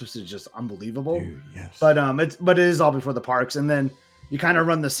parks, which is just unbelievable. Dude, yes. But it is all before the parks. And then you kind of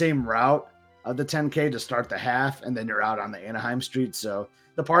run the same route of the 10K to start the half. And then you're out on the Anaheim street. So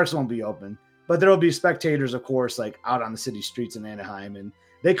the parks won't be open. But there will be spectators, of course, like out on the city streets in Anaheim, and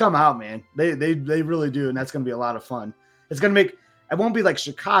they come out, man. They really do, and that's going to be a lot of fun. It's going to it won't be like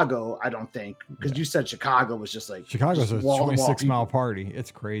Chicago, I don't think, because you said Chicago was just like Chicago's a 26-mile party.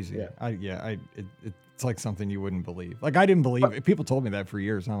 It's crazy. Yeah. It's like something you wouldn't believe. Like I didn't believe it. People told me that for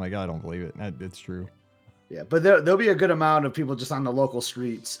years, and I'm like, I don't believe it. It's true. Yeah, but there'll be a good amount of people just on the local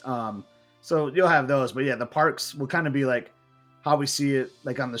streets. So you'll have those, but yeah, the parks will kind of be like. how we see it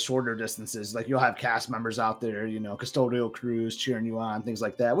like on the shorter distances. Like you'll have cast members out there, you know, custodial crews cheering you on, things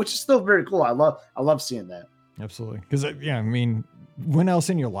like that, which is still very cool. I love seeing that. Absolutely. Because yeah, I mean, when else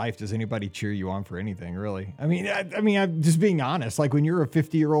in your life does anybody cheer you on for anything, really? I mean, I'm just being honest. Like when you're a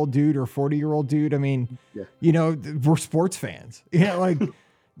 50-year-old dude or 40-year-old dude, I mean, you know, we're sports fans. Yeah, like,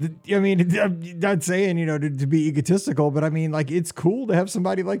 I mean, I'm not saying, you know, to be egotistical, but I mean, like, it's cool to have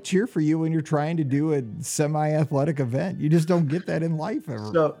somebody like cheer for you when you're trying to do a semi-athletic event. You just don't get that in life ever.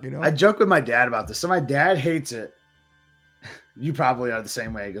 So you know, I joke with my dad about this. So my dad hates it. You probably are the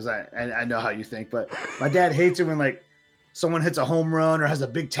same way because I know how you think, but my dad hates it when like someone hits a home run or has a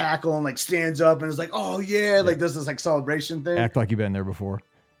big tackle and like stands up and is like, oh yeah, like does this like celebration thing. Act like you've been there before.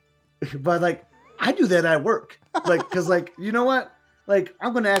 But like I do that at work. Like, cause like, you know what? Like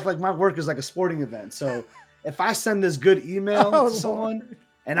I'm going to act like my work is like a sporting event. So if I send this good email to someone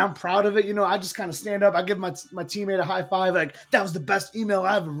and I'm proud of it, you know, I just kind of stand up. I give my teammate a high five. Like that was the best email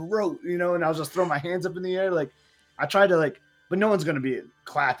I ever wrote, you know, and I'll just throw my hands up in the air. Like I try to like, but no one's going to be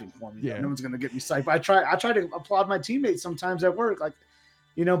clapping for me. No one's going to get me psyched. But I try to applaud my teammates sometimes at work. Like,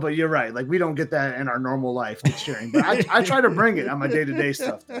 you know, but you're right. Like we don't get that in our normal life, like sharing, but I try to bring it on my day-to-day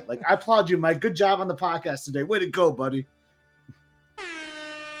stuff. Like I applaud you, Mike. Good job on the podcast today. Way to go, buddy.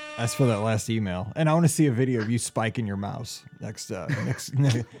 That's for that last email. And I want to see a video of you spiking your mouse next Spiking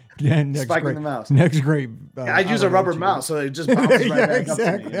great, the mouse. Next great. I use a rubber mouse, so it just bounces right back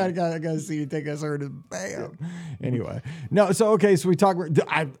exactly. up to me. I gotta see you take us hurt and bam. Anyway, no. So okay, so we talk.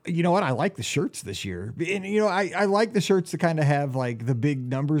 You know what? I like the shirts this year, and you know I like the shirts to kind of have like the big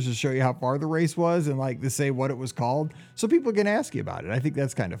numbers to show you how far the race was, and like to say what it was called, so people can ask you about it. I think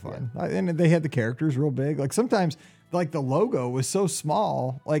that's kind of fun. And they had the characters real big. Like sometimes. Like the logo was so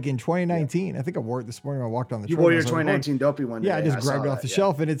small, like in 2019. I think I wore it this morning. I walked on the trail. You wore your 2019 Dopey one. Yeah, I just grabbed it off the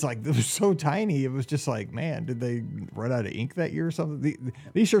shelf, and it's like it was so tiny. It was just like, man, did they run out of ink that year or something?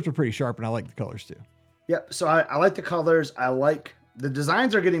 These shirts are pretty sharp, and I like the colors too. Yep. So I like the colors. I like the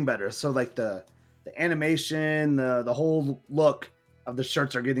designs are getting better. So like the animation, the whole look of the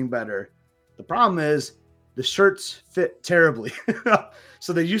shirts are getting better. The problem is the shirts fit terribly.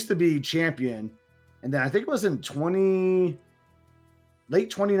 So they used to be champion. And then I think it was in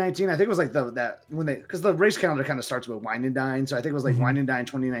late 2019. I think it was like because the race calendar kind of starts with Wine and Dine. So I think it was like Wine and Dine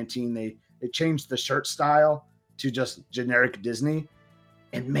 2019. They changed the shirt style to just generic Disney.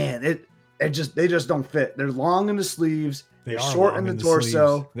 And man, they just don't fit. They're long in the sleeves. They're short in the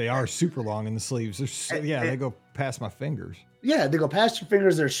torso. They are super long in the sleeves. They go past my fingers. Yeah, they go past your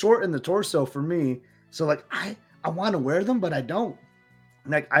fingers. They're short in the torso for me. So like I want to wear them, but I don't.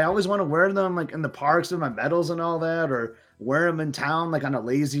 Like I always want to wear them like in the parks with my medals and all that, or wear them in town like on a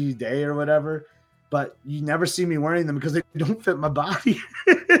lazy day or whatever. But you never see me wearing them because they don't fit my body.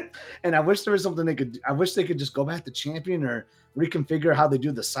 And I wish there was something I wish they could just go back to champion or reconfigure how they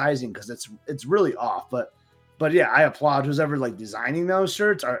do the sizing because it's really off. But yeah, I applaud who's ever like designing those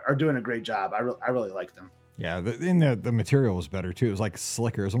shirts are doing a great job. I really like them. Yeah, the material was better too. It was like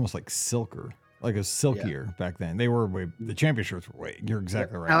slicker. It was almost like silker. Like a silkier back then. They were the champion shirts were you're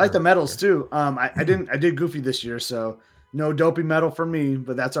exactly right. I like the medals too. I did Goofy this year, so no Dopey medal for me,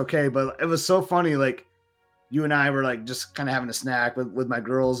 but that's okay. But it was so funny. Like you and I were like just kind of having a snack with my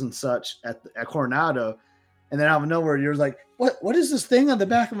girls and such at Coronado. And then out of nowhere, you're like, what is this thing on the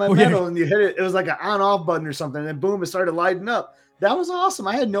back of my medal? And you hit it. It was like an on-off button or something. And then boom, it started lighting up. That was awesome.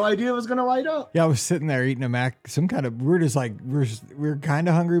 I had no idea it was going to light up. Yeah, I was sitting there eating a mac. We're just like, we're kind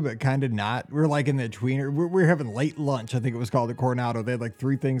of hungry, but kind of not. We're like in the tweener. We're having late lunch. I think it was called at Coronado. They had like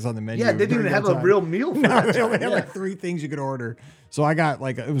 3 things on the menu. Yeah, they didn't even have a real meal for that. They only had like 3 things you could order. So I got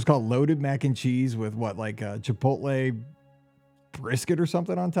like, it was called loaded mac and cheese with Chipotle brisket or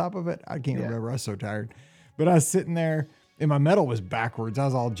something on top of it. I can't remember. I was so tired. But I was sitting there and my medal was backwards. I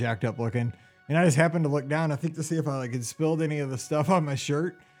was all jacked up looking. And I just happened to look down, I think, to see if I had spilled any of the stuff on my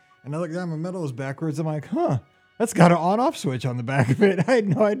shirt. And I looked down, my medal was backwards. I'm like, that's got an on-off switch on the back of it. I had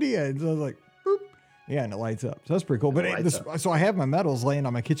no idea. And so I was like, boop. Yeah, and it lights up. So that's pretty cool. So I have my medals laying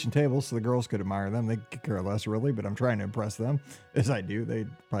on my kitchen table so the girls could admire them. They could care less, really, but I'm trying to impress them, as I do. They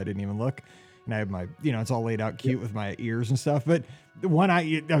probably didn't even look. And I have my, it's all laid out cute with my ears and stuff. But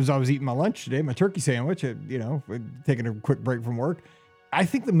I was eating my lunch today, my turkey sandwich, taking a quick break from work. I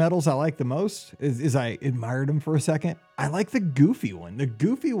think the medals I like the most is I admired them for a second. I like the Goofy one. The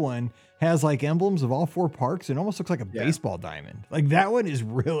Goofy one has like emblems of all 4 parks and almost looks like a baseball diamond. Like that one is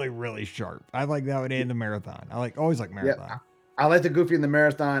really, really sharp. I like that one and the marathon. Always like marathon. Yeah, I like the Goofy in the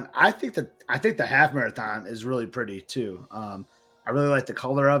marathon. I think the half marathon is really pretty too. I really like the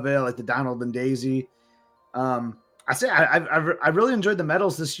color of it. I like the Donald and Daisy. I really enjoyed the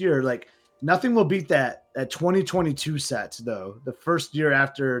medals this year. Like Nothing will beat that 2022 sets though. The first year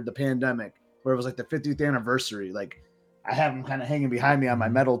after the pandemic, where it was like the 50th anniversary. Like I have them kind of hanging behind me on my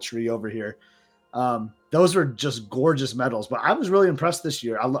medal tree over here. Those were just gorgeous medals, but I was really impressed this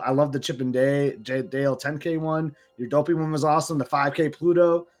year. I love the Chip and Dale 10K one. Your dopey one was awesome. The 5K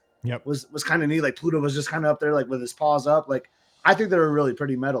Pluto was kind of neat. Like Pluto was just kind of up there, like with his paws up. Like I think they were really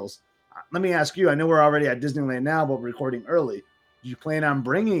pretty medals. Let me ask you, I know we're already at Disneyland now, but we're recording early. Do you plan on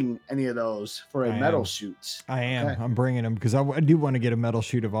bringing any of those for a medal shoot? I am. Okay. I'm bringing them because I do want to get a medal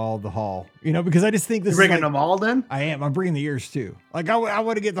shoot of all the haul. You know, because I just think this You're bringing them all then? I am. I'm bringing the ears too. Like I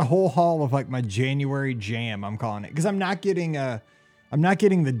want to get the whole haul of like my January jam. I'm calling it because I'm not getting the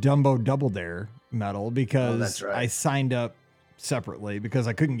Dumbo Double Dare medal because that's right. I signed up separately because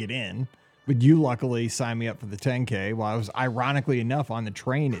I couldn't get in. But you luckily signed me up for the 10K while I was ironically enough on the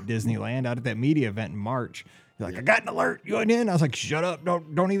train at Disneyland out at that media event in March. You're like, I got an alert. You went in. I was like, shut up.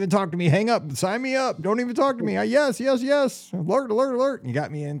 Don't even talk to me. Hang up. Sign me up. Don't even talk to me. Yes. Alert. You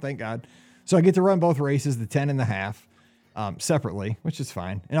got me in. Thank God. So I get to run both races, the 10 and the half, separately, which is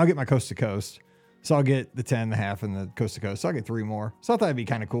fine. And I'll get my coast to coast. So I'll get the 10 and the half and the coast to coast. So I'll get 3 more. So I thought that'd be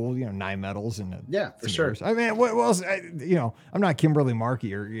kind of cool. 9 medals and for sure. I mean, what else? I'm not Kimberly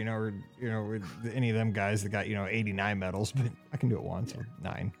Markey or any of them guys that got 89 medals, but I can do it once or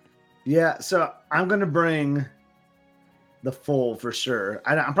 9. Yeah, so I'm going to bring the full for sure.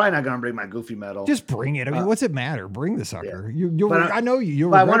 I'm probably not going to bring my Goofy medal. Just bring it. I mean, what's it matter? Bring the sucker. Yeah. I know you.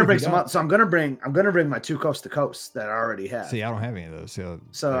 But I want to bring some. So I'm going to bring my 2 coast to coast that I already have. See, I don't have any of those.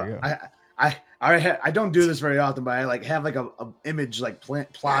 So I already have, I don't do this very often, but I like have like a image like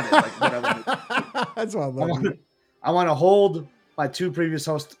plotted like whatever. That's what I want to hold my 2 previous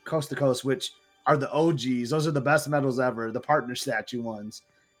coast to coast, which are the OGs. Those are the best medals ever, the partner statue ones.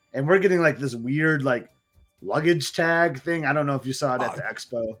 And we're getting like this weird like luggage tag thing. I don't know if you saw it at the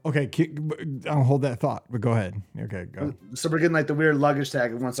expo. Okay, I'll hold that thought, but go ahead. Okay, go. So we're getting like the weird luggage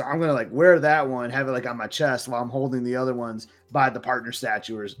tag one. So I'm gonna like wear that one, have it like on my chest while I'm holding the other ones by the partner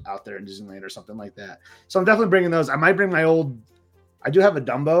statuers out there in Disneyland or something like that. So I'm definitely bringing those. I might bring my old. I do have a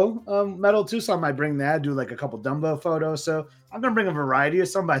Dumbo medal too, so I might bring that. Do like a couple Dumbo photos. So I'm gonna bring a variety of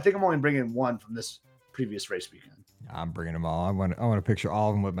some, but I think I'm only bringing one from this previous race weekend. I'm bringing them all. I want to picture all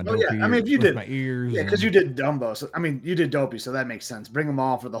of them with my dopey. Yeah. I mean, if you did my ears. Yeah, because you did Dumbo. So I mean, you did Dopey, so that makes sense. Bring them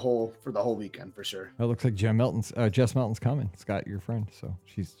all for the whole weekend for sure. It looks like Jess Melton's coming. Scott, your friend, so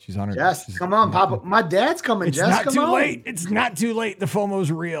she's on her. Jess, come on, Papa. My dad's coming. It's Jess, not come too on. late. It's not too late. The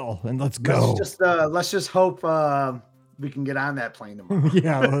FOMO's real, and let's go. Let's just hope we can get on that plane tomorrow.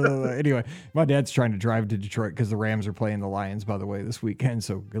 Yeah. Anyway, my dad's trying to drive to Detroit because the Rams are playing the Lions, by the way, this weekend.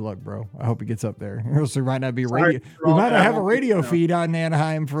 So good luck, bro. I hope he gets up there. So might not be radio. We might not have a radio feed on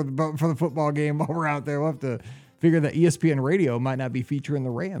Anaheim for the football game while we're out there. We'll have to figure that ESPN radio might not be featuring the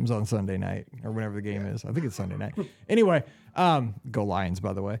Rams on Sunday night or whenever the game is. I think it's Sunday night. Anyway, go Lions,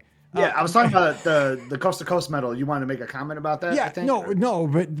 by the way. Yeah, I was talking about the coast to coast medal. You wanted to make a comment about that? Yeah, I think,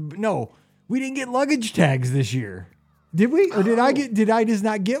 no, we didn't get luggage tags this year. Did we? Or did I just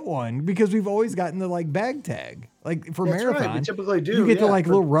not get one? Because we've always gotten the like bag tag. Like for marathon. Right. We typically do. You get the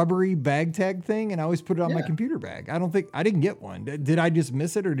little rubbery bag tag thing, and I always put it on my computer bag. I didn't get one. Did I just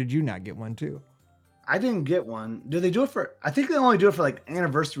miss it, or did you not get one too? I didn't get one. Do they do it for? I think they only do it for like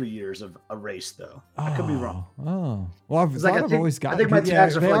anniversary years of a race, though. I could be wrong. Oh, well, I've always got. I think my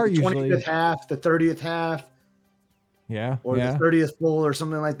tags are for like the 25th half, the 30th half. Yeah. Or the 30th full or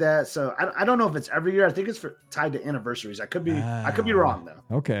something like that. So I don't know if it's every year. I think it's tied to anniversaries. I could be wrong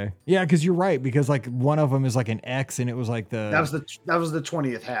though. Okay. Yeah, because you're right. Because like one of them is like an X, and it was like that was the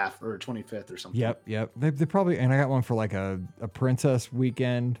 20th half or 25th or something. Yep. They probably, and I got one for like a princess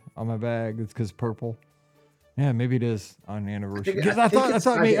weekend on my bag. It's because purple. Yeah, maybe it is on anniversary. Because I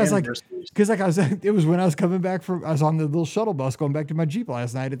was like, it was when I was coming back I was on the little shuttle bus going back to my Jeep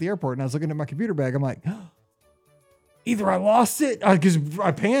last night at the airport, and I was looking at my computer bag. I'm like, either I lost it because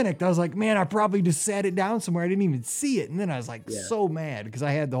I panicked. I was like, man, I probably just sat it down somewhere. I didn't even see it. And then I was like, so mad because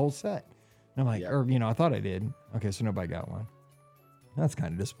I had the whole set. And I'm like, I thought I did. Okay, so nobody got one. That's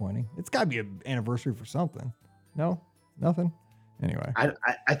kind of disappointing. It's got to be an anniversary for something. No, nothing. Anyway,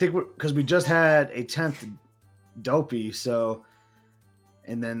 I think because we just had a 10th Dopey, so,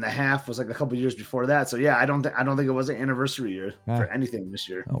 and then the half was like a couple years before that. So yeah, I don't think it was an anniversary year for anything this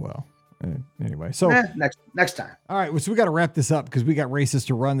year. Oh well. Anyway, so next time. All right, so we got to wrap this up because we got races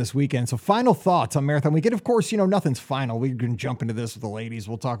to run this weekend. So final thoughts on Marathon Weekend. Of course, nothing's final. We can jump into this with the ladies.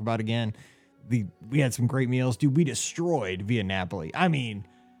 We'll talk about again. We had some great meals, dude. We destroyed Via Napoli. I mean,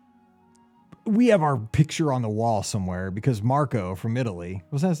 we have our picture on the wall somewhere because Marco from Italy,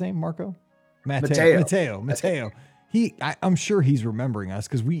 was that his name? Marco? Matteo. I'm sure he's remembering us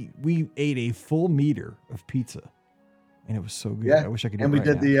because we ate a full meter of pizza, and it was so good. Yeah. I wish I could do and it we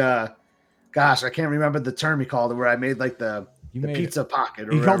right did now. gosh, I can't remember the term he called it, where I made like the pizza pocket.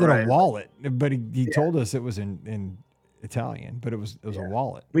 Or he called it whatever, a wallet, but he told us it was in Italian, but it was a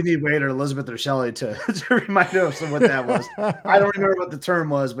wallet. We need Wade or Elizabeth or Shelley to remind us of what that was. I don't remember what the term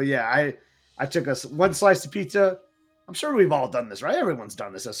was, but yeah, I took one slice of pizza. I'm sure we've all done this, right? Everyone's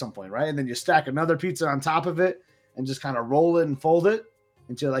done this at some point, right? And then you stack another pizza on top of it and just kind of roll it and fold it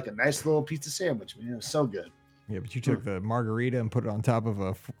into like a nice little pizza sandwich. Man, it was so good. Yeah, but you took the margarita and put it on top of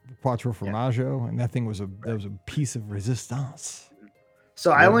a quattro formaggio, and that thing was a piece of resistance.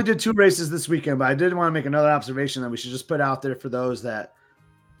 So I only did 2 races this weekend, but I did want to make another observation that we should just put out there for those that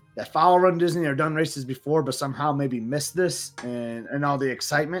follow Run Disney or done races before, but somehow maybe missed this and all the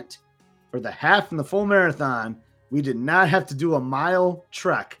excitement. For the half and the full marathon, we did not have to do a mile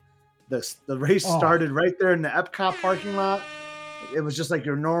trek. The race started right there in the Epcot parking lot. It was just like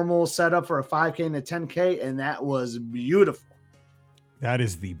your normal setup for a 5K and a 10K, and that was beautiful. That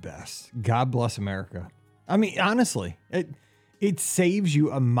is the best. God bless America. I mean, honestly, it saves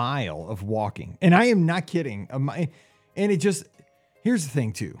you a mile of walking. And I am not kidding. And it just, here's the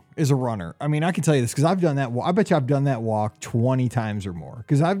thing too, as a runner. I mean, I can tell you this because I've done that. I bet you I've done that walk 20 times or more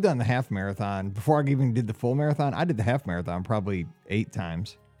because I've done the half marathon before I even did the full marathon. I did the half marathon probably 8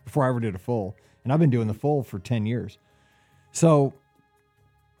 times before I ever did a full. And I've been doing the full for 10 years. So,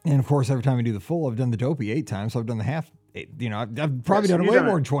 and of course, every time I do the full, I've done the dopey 8 times. So I've done the half. I've probably done it way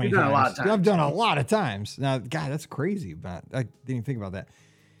more than 20 times. I've done a lot of times. Now, God, that's crazy. But I didn't even think about that.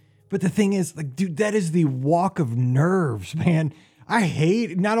 But the thing is, like, dude, that is the walk of nerves, man. I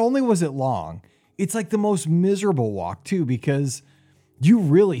hate, not only was it long, it's like the most miserable walk too, because you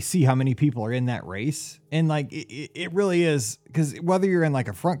really see how many people are in that race. And like, it really is, because whether you're in like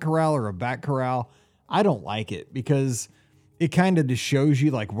a front corral or a back corral, I don't like it because it kind of just shows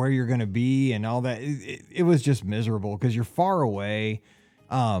you like where you're going to be and all that. It was just miserable because you're far away.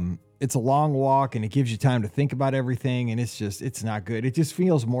 It's a long walk and it gives you time to think about everything. And it's not good. It just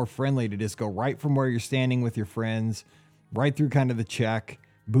feels more friendly to just go right from where you're standing with your friends, right through kind of the check,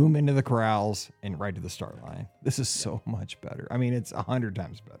 boom into the corrals and right to the start line. This is so much better. I mean, it's 100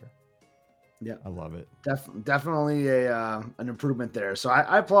 times better. Yeah. I love it. Definitely an improvement there. So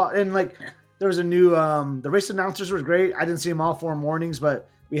I applaud. And like, there was a new, the race announcers were great. I didn't see them all 4 mornings, but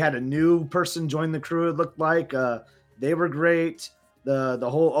we had a new person join the crew. It looked like they were great. The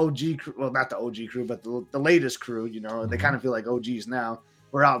whole OG crew, well, not the OG crew, but the latest crew, you know, they kind of feel like OGs now,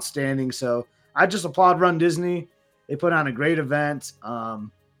 were outstanding. So I just applaud Run Disney. They put on a great event.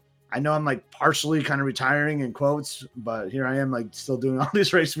 I know I'm like partially kind of retiring in quotes, but here I am like still doing all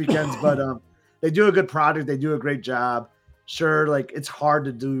these race weekends, but they do a good product. They do a great job. Sure. Like it's hard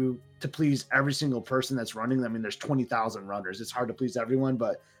to please every single person that's running. I mean, there's 20,000 runners. It's hard to please everyone,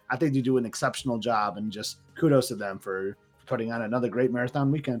 but I think they do an exceptional job and just kudos to them for putting on another great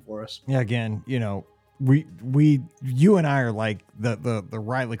marathon weekend for us. Yeah. Again, you know, you and I are like the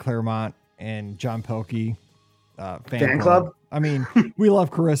Riley Claremont and John Pelkey fan club. I mean, we love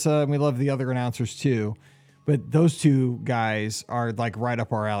Carissa and we love the other announcers too, but those 2 guys are like right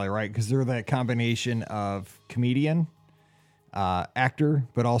up our alley, right? Because they're that combination of comedian, actor,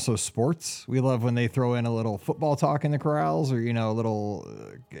 but also sports. We love when they throw in a little football talk in the corrals or, you know, a little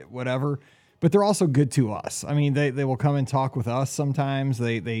whatever, but they're also good to us. I mean, they will come and talk with us sometimes.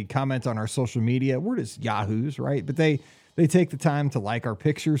 They comment on our social media. We're just yahoos, right? But they take the time to like our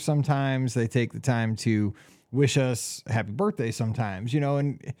pictures sometimes. They take the time to wish us happy birthday sometimes, you know,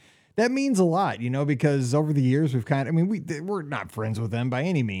 and that means a lot, you know, because over the years we're not friends with them by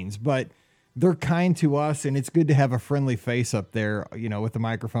any means, but they're kind to us and it's good to have a friendly face up there, you know, with the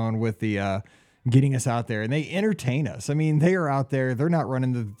microphone, with the, getting us out there and they entertain us. I mean, they are out there, they're not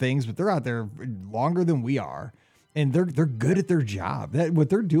running the things, but they're out there longer than we are. And they're good at their job. That what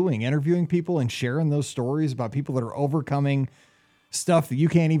they're doing, interviewing people and sharing those stories about people that are overcoming stuff that you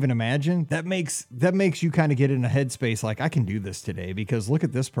can't even imagine. That makes you kind of get in a headspace like I can do this today because look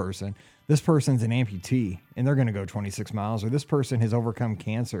at this person. This person's an amputee and they're going to go 26 miles, or this person has overcome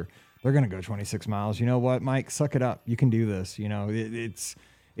cancer. They're going to go 26 miles. You know what, Mike, suck it up. You can do this. You know,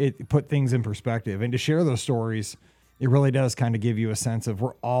 it put things in perspective, and to share those stories, it really does kind of give you a sense of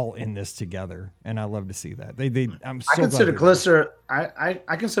we're all in this together. And I love to see that. I consider Glisser,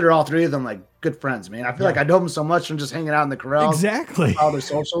 I consider all 3 of them like good friends, man. I feel like I know them so much from just hanging out in the corral. Exactly. All their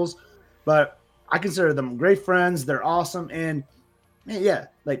socials. But I consider them great friends. They're awesome. And man, yeah,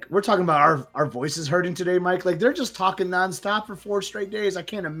 like we're talking about our voices hurting today, Mike. Like they're just talking nonstop for 4 straight days. I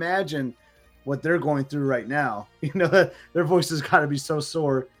can't imagine what they're going through right now. You know, their voices got to be so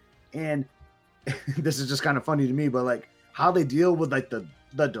sore. And this is just kind of funny to me, but like how they deal with like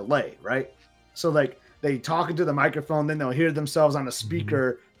the delay, right? So like they talk into the microphone, then they'll hear themselves on a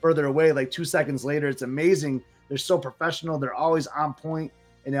speaker further away, like 2 seconds later. It's amazing. They're so professional. They're always on point,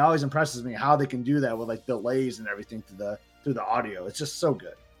 and it always impresses me how they can do that with like delays and everything through the audio. It's just so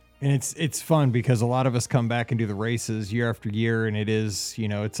good. And it's fun because a lot of us come back and do the races year after year, and it is,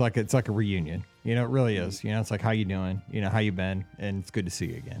 it's like a reunion. It really is. It's like, how you doing? How you been? And it's good to see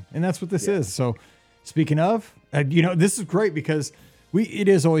you again. And that's what this is. So speaking of, this is great because it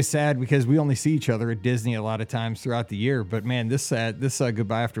is always sad because we only see each other at Disney a lot of times throughout the year. But man, this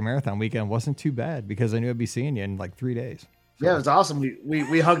goodbye after marathon weekend wasn't too bad because I knew I'd be seeing you in like 3 days. So. Yeah, it was awesome.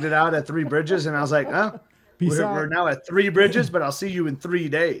 We hugged it out at Three Bridges, and I was like, we're now at Three Bridges, but I'll see you in 3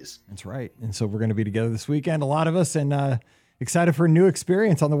 days. That's right. And so we're going to be together this weekend, a lot of us, and excited for a new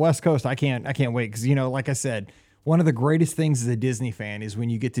experience on the West Coast. I can't wait because, like I said, one of the greatest things as a Disney fan is when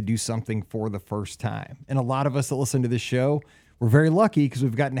you get to do something for the first time. And a lot of us that listen to this show, we're very lucky because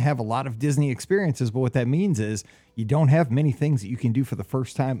we've gotten to have a lot of Disney experiences. But what that means is you don't have many things that you can do for the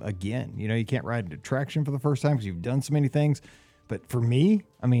first time again. You can't ride an attraction for the first time because you've done so many things. But for me,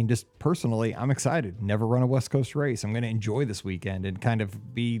 just personally, I'm excited. Never run a West Coast race. I'm going to enjoy this weekend and kind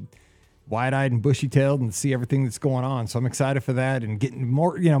of be wide-eyed and bushy-tailed and see everything that's going on. So I'm excited for that and getting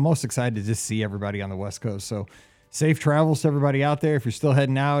more, most excited to just see everybody on the West Coast. So safe travels to everybody out there if you're still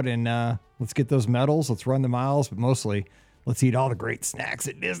heading out, and let's get those medals. Let's run the miles, but mostly let's eat all the great snacks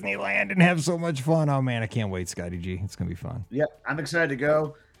at Disneyland and have so much fun. Oh, man, I can't wait, Scotty G. It's going to be fun. Yep, I'm excited to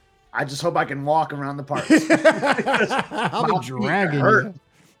go. I just hope I can walk around the park. I'll be dragging you.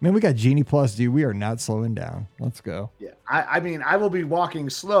 Man, we got Genie Plus, dude. We are not slowing down. Let's go. Yeah, I will be walking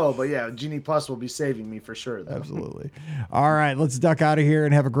slow, but yeah, Genie Plus will be saving me for sure, though. Absolutely. All right, let's duck out of here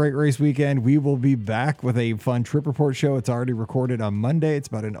and have a great race weekend. We will be back with a fun trip report show. It's already recorded on Monday. It's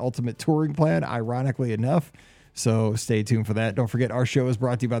about an ultimate touring plan, ironically enough. So stay tuned for that. Don't forget, our show is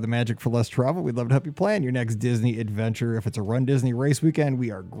brought to you by the Magic for Less Travel. We'd love to help you plan your next Disney adventure. If it's a Run Disney race weekend,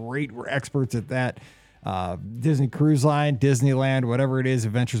 we are great. We're experts at that. Disney Cruise Line, Disneyland, whatever it is,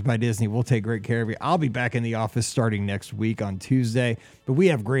 Adventures by Disney, we'll take great care of you. I'll be back in the office starting next week on Tuesday, but we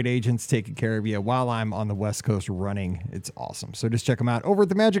have great agents taking care of you while I'm on the West Coast running. It's awesome. So just check them out over at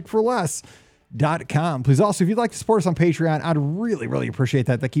themagicforless.com. Please also, if you'd like to support us on Patreon, I'd really, really appreciate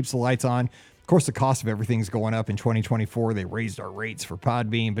that. That keeps the lights on. Of course, the cost of everything's going up in 2024. They raised our rates for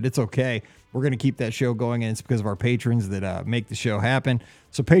Podbean, but it's okay. We're going to keep that show going, and it's because of our patrons that make the show happen.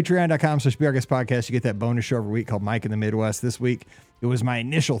 So patreon.com/BRGuestPodcast. You get that bonus show every week called Mike in the Midwest. This week, it was my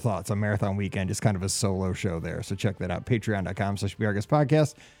initial thoughts on Marathon Weekend, just kind of a solo show there. So check that out,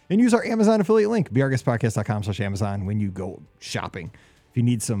 patreon.com/BRGuestPodcast, and use our Amazon affiliate link, brguestpodcast.com/Amazon, when you go shopping. If you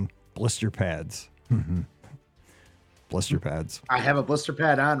need some blister pads. Blister pads. I have a blister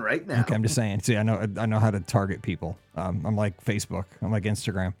pad on right now. Okay, I'm just saying. See, I know how to target people. I'm like Facebook. I'm like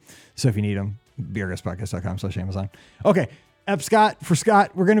Instagram. So if you need them, brguestpodcast.com/Amazon. Okay, for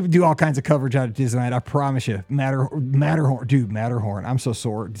Scott, we're going to do all kinds of coverage out of Disneyland. I promise you. Matterhorn. Dude, Matterhorn. I'm so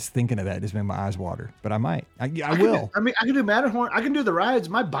sore. Just thinking of that just made my eyes water. But I might. I will. I can do Matterhorn. I can do the rides.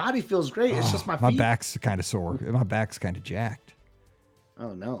 My body feels great. It's just my feet. My back's kind of sore. My back's kind of jacked.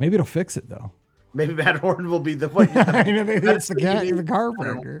 Oh, no. Maybe it'll fix it, though. Maybe Matterhorn will be the one. Maybe it's the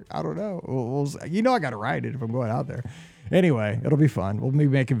chiropractor. I don't know. I got to ride it if I'm going out there. Anyway, it'll be fun. We'll be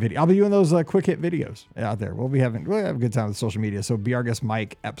making video. I'll be doing those quick hit videos out there. We'll have a good time with social media. So be our guest,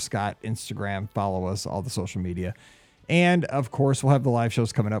 Mike, Scott, Instagram. Follow us, all the social media. And, of course, we'll have the live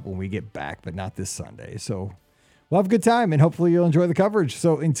shows coming up when we get back, but not this Sunday. So we'll have a good time, and hopefully you'll enjoy the coverage.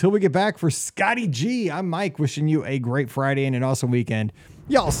 So until we get back, for Scotty G, I'm Mike, wishing you a great Friday and an awesome weekend.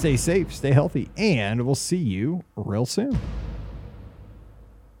 Y'all stay safe, stay healthy, and we'll see you real soon.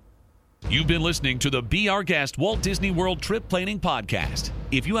 You've been listening to the Be Our Guest Walt Disney World Trip Planning Podcast.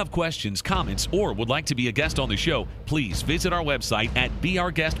 If you have questions, comments, or would like to be a guest on the show, please visit our website at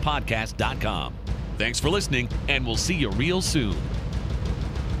beourguestpodcast.com. Thanks for listening, and we'll see you real soon.